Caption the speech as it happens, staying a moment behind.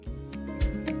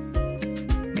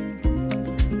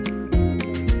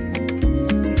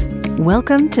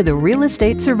Welcome to the Real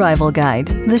Estate Survival Guide,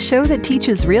 the show that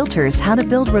teaches realtors how to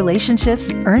build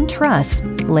relationships, earn trust,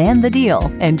 land the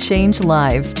deal, and change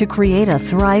lives to create a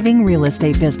thriving real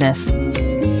estate business.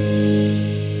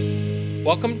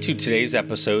 Welcome to today's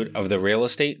episode of the Real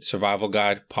Estate Survival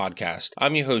Guide podcast.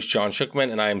 I'm your host, John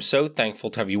Shookman, and I am so thankful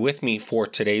to have you with me for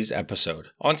today's episode.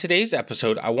 On today's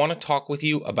episode, I want to talk with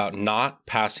you about not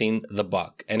passing the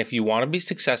buck. And if you want to be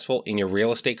successful in your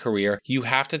real estate career, you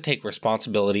have to take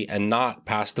responsibility and not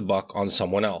pass the buck on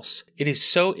someone else. It is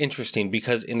so interesting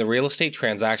because in the real estate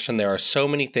transaction, there are so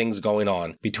many things going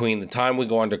on between the time we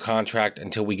go under contract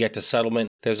until we get to settlement.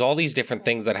 There's all these different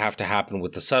things that have to happen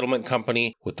with the settlement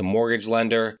company, with the mortgage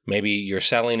lender. Maybe you're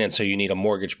selling and so you need a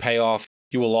mortgage payoff.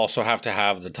 You will also have to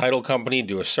have the title company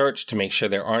do a search to make sure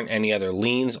there aren't any other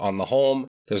liens on the home.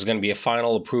 There's going to be a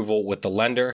final approval with the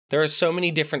lender. There are so many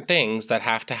different things that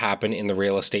have to happen in the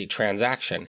real estate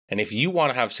transaction. And if you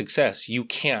want to have success, you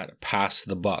can't pass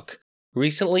the buck.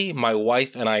 Recently, my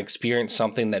wife and I experienced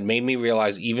something that made me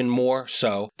realize even more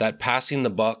so that passing the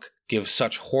buck gives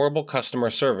such horrible customer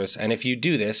service, and if you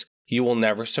do this, you will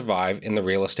never survive in the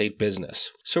real estate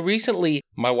business. So recently,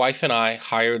 my wife and I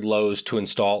hired Lowe's to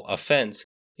install a fence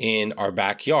in our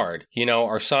backyard. You know,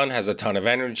 our son has a ton of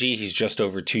energy, he's just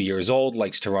over 2 years old,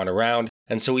 likes to run around,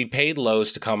 and so we paid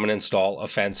Lowe's to come and install a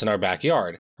fence in our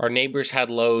backyard. Our neighbors had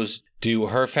Lowe's do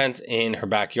her fence in her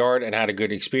backyard and had a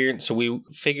good experience, so we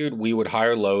figured we would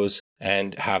hire Lowe's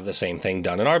and have the same thing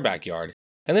done in our backyard.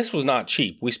 And this was not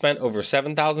cheap. We spent over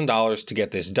 $7,000 to get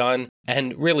this done.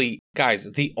 And really,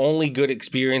 guys, the only good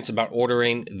experience about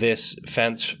ordering this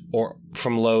fence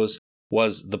from Lowe's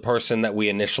was the person that we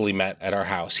initially met at our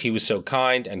house. He was so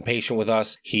kind and patient with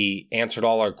us. He answered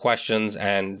all our questions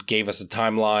and gave us a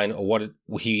timeline of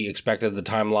what he expected the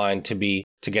timeline to be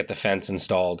to get the fence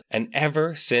installed. And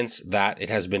ever since that, it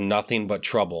has been nothing but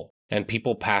trouble and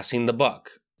people passing the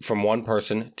buck from one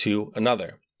person to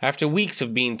another. After weeks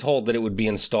of being told that it would be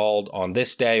installed on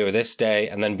this day or this day,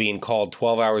 and then being called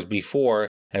 12 hours before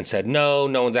and said, no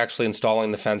one's actually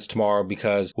installing the fence tomorrow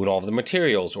because we don't have the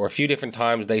materials. Or a few different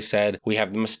times they said, we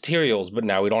have the materials, but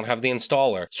now we don't have the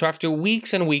installer. So after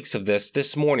weeks and weeks of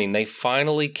this morning, they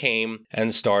finally came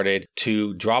and started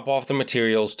to drop off the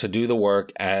materials to do the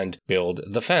work and build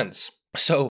the fence.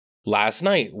 So last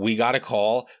night, we got a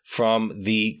call from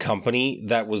the company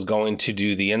that was going to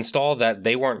do the install that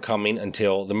they weren't coming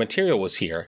until the material was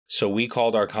here. So we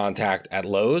called our contact at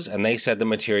Lowe's and they said the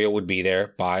material would be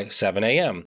there by 7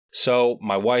 a.m. So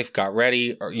my wife got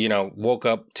ready, woke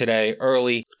up today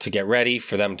early to get ready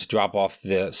for them to drop off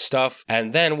the stuff.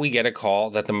 And then we get a call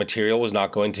that the material was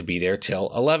not going to be there till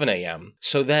 11 a.m.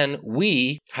 So then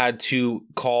we had to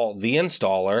call the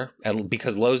installer, and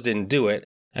because Lowe's didn't do it,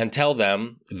 and tell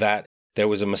them that there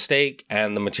was a mistake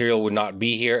and the material would not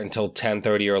be here until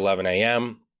 10:30 or 11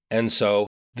 a.m. And so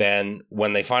then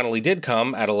when they finally did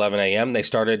come at 11 a.m., they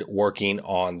started working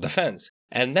on the fence.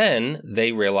 And then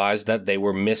they realized that they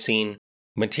were missing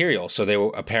material.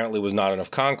 So apparently was not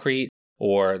enough concrete,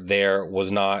 or there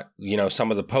was not,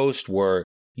 some of the posts were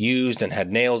used and had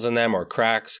nails in them or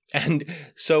cracks. And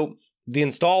so the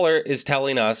installer is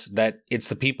telling us that it's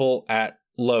the people at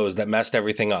Lowe's that messed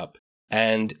everything up.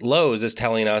 And Lowe's is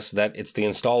telling us that it's the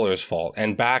installer's fault,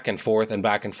 and back and forth and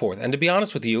back and forth. And to be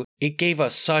honest with you, it gave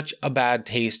us such a bad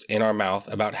taste in our mouth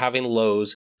about having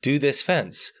Lowe's do this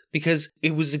fence because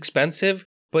it was expensive,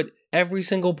 but every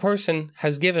single person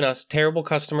has given us terrible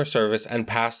customer service and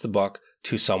passed the buck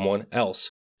to someone else.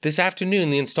 This afternoon,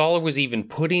 the installer was even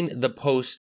putting the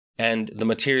post and the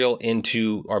material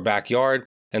into our backyard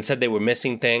and said they were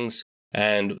missing things.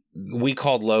 And we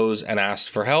called Lowe's and asked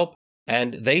for help.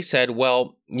 And they said,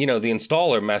 well, the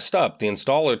installer messed up. The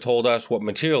installer told us what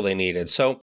material they needed.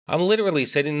 So I'm literally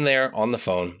sitting there on the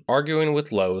phone arguing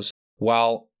with Lowe's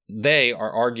while they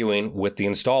are arguing with the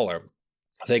installer.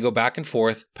 They go back and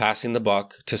forth, passing the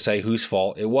buck to say whose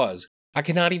fault it was. I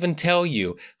cannot even tell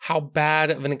you how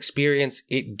bad of an experience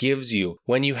it gives you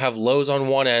when you have Lowe's on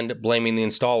one end blaming the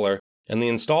installer and the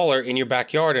installer in your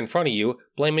backyard in front of you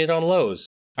blaming it on Lowe's.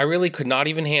 I really could not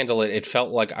even handle it. It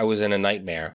felt like I was in a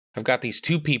nightmare. I've got these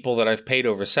two people that I've paid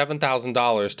over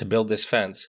 $7,000 to build this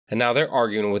fence, and now they're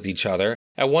arguing with each other.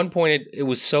 At one point, it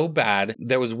was so bad,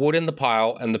 there was wood in the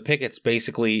pile, and the pickets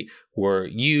basically were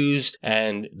used,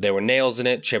 and there were nails in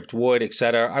it, chipped wood,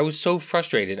 etc. I was so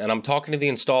frustrated, and I'm talking to the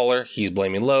installer, he's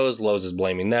blaming Lowe's is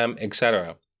blaming them,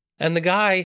 etc. And the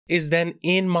guy is then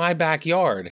in my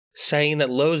backyard saying that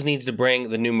Lowe's needs to bring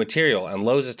the new material, and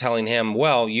Lowe's is telling him,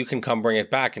 well, you can come bring it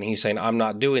back, and he's saying, I'm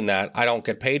not doing that, I don't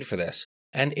get paid for this.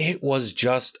 And it was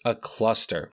just a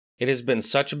cluster. It has been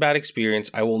such a bad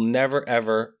experience. I will never,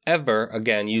 ever, ever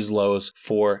again use Lowe's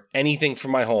for anything for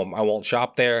my home. I won't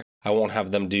shop there. I won't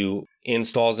have them do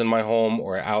installs in my home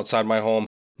or outside my home.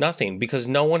 Nothing, because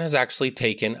no one has actually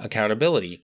taken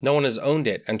accountability. No one has owned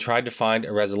it and tried to find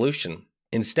a resolution.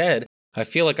 Instead, I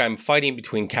feel like I'm fighting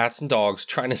between cats and dogs,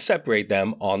 trying to separate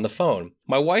them on the phone.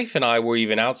 My wife and I were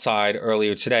even outside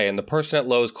earlier today, and the person at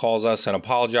Lowe's calls us and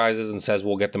apologizes and says,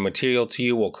 we'll get the material to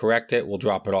you, we'll correct it, we'll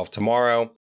drop it off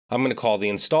tomorrow. I'm going to call the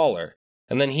installer.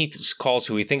 And then he calls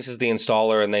who he thinks is the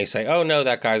installer, and they say, oh no,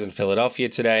 that guy's in Philadelphia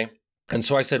today. And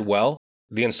so I said, well,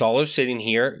 the installer's sitting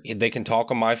here, they can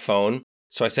talk on my phone.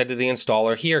 So I said to the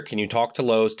installer, here, can you talk to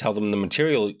Lowe's, tell them the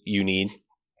material you need?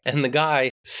 And the guy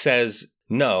says,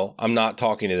 no, I'm not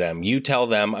talking to them. You tell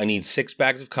them I need 6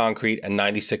 bags of concrete and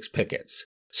 96 pickets.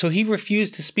 So he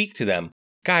refused to speak to them.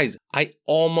 Guys, I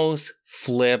almost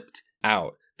flipped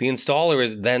out. The installer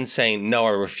is then saying, no, I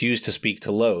refuse to speak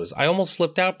to Lowe's. I almost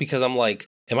flipped out because I'm like,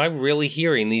 am I really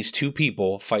hearing these two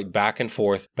people fight back and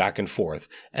forth, back and forth?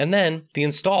 And then the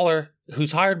installer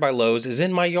who's hired by Lowe's is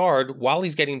in my yard while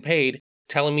he's getting paid,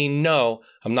 telling me, no,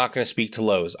 I'm not going to speak to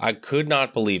Lowe's. I could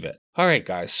not believe it. All right,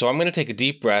 guys, so I'm going to take a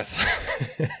deep breath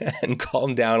and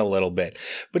calm down a little bit.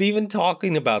 But even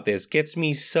talking about this gets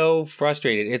me so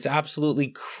frustrated. It's absolutely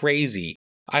crazy.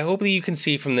 I hope that you can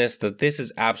see from this that this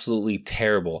is absolutely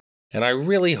terrible. And I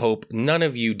really hope none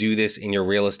of you do this in your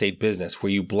real estate business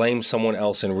where you blame someone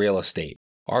else in real estate.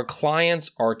 Our clients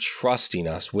are trusting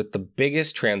us with the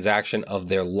biggest transaction of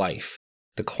their life.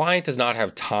 The client does not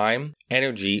have time,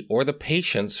 energy, or the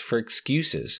patience for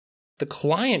excuses. The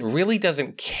client really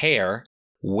doesn't care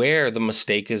where the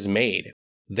mistake is made.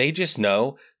 They just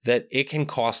know that it can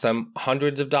cost them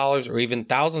hundreds of dollars or even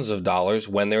thousands of dollars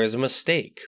when there is a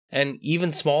mistake. And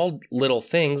even small little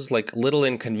things like little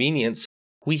inconvenience,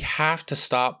 we have to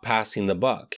stop passing the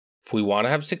buck. If we want to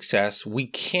have success, we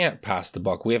can't pass the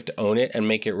buck. We have to own it and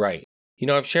make it right. You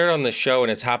know, I've shared on this show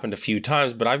and it's happened a few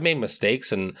times, but I've made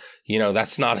mistakes and,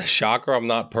 that's not a shocker. I'm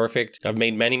not perfect. I've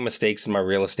made many mistakes in my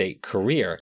real estate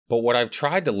career, but what I've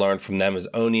tried to learn from them is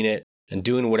owning it and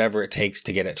doing whatever it takes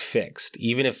to get it fixed.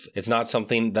 Even if it's not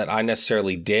something that I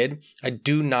necessarily did, I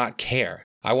do not care.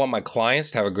 I want my clients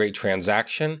to have a great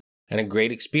transaction and a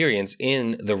great experience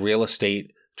in the real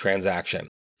estate transaction.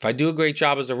 If I do a great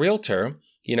job as a realtor,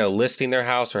 listing their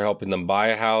house or helping them buy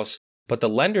a house, but the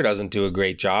lender doesn't do a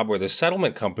great job or the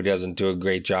settlement company doesn't do a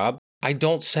great job, I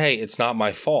don't say it's not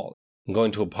my fault. I'm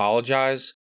going to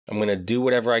apologize. I'm going to do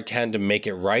whatever I can to make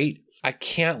it right. I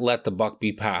can't let the buck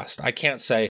be passed. I can't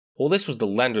say, well, this was the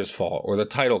lender's fault or the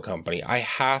title company. I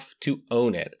have to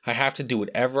own it. I have to do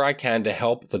whatever I can to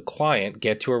help the client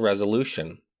get to a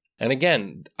resolution. And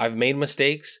again, I've made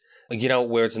mistakes,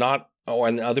 where it's not,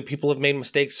 and other people have made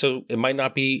mistakes, so it might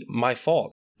not be my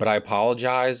fault. But I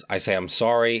apologize. I say I'm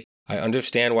sorry. I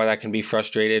understand why that can be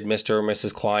frustrated, Mr. or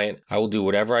Mrs. Client. I will do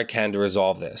whatever I can to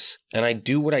resolve this. And I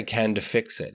do what I can to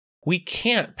fix it. We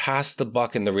can't pass the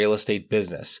buck in the real estate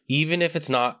business, even if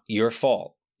it's not your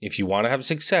fault. If you want to have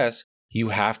success, you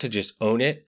have to just own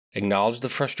it, acknowledge the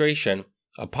frustration,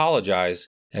 apologize,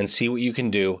 and see what you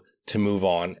can do to move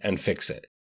on and fix it.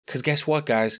 Because guess what,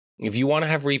 guys? If you want to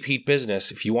have repeat business,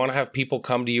 if you want to have people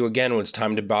come to you again when it's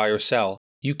time to buy or sell,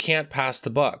 you can't pass the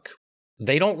buck.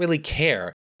 They don't really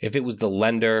care if it was the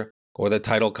lender or the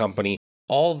title company.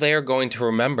 All they're going to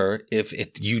remember if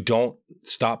you don't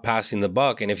stop passing the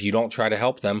buck and if you don't try to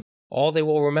help them, all they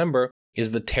will remember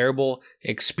is the terrible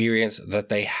experience that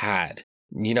they had.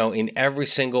 In every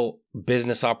single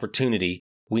business opportunity,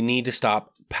 we need to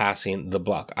stop passing the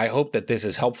buck. I hope that this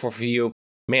is helpful for you.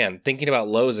 Man, thinking about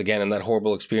Lowe's again and that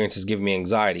horrible experience is giving me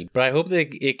anxiety. But I hope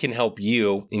that it can help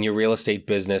you in your real estate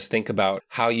business think about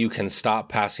how you can stop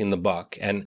passing the buck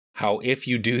and how if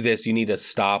you do this, you need to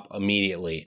stop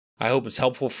immediately. I hope it's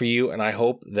helpful for you, and I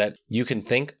hope that you can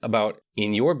think about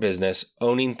in your business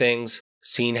owning things,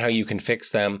 seeing how you can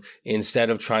fix them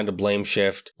instead of trying to blame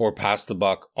shift or pass the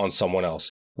buck on someone else.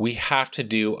 We have to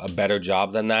do a better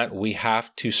job than that. We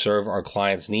have to serve our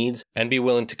clients' needs and be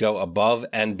willing to go above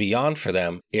and beyond for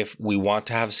them if we want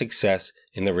to have success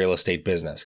in the real estate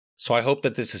business. So I hope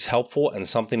that this is helpful and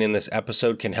something in this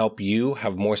episode can help you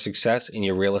have more success in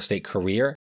your real estate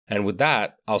career. And with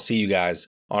that, I'll see you guys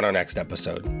on our next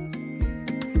episode.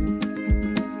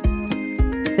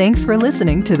 Thanks for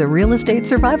listening to the Real Estate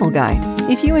Survival Guide.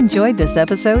 If you enjoyed this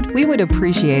episode, we would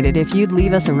appreciate it if you'd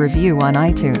leave us a review on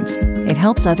iTunes. It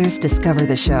helps others discover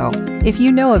the show. If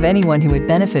you know of anyone who would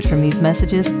benefit from these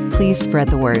messages, please spread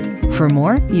the word. For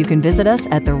more, you can visit us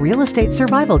at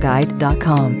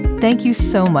therealestatesurvivalguide.com. Thank you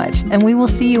so much, and we will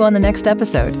see you on the next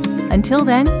episode. Until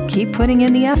then, keep putting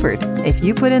in the effort. If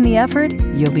you put in the effort,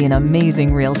 you'll be an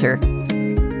amazing realtor.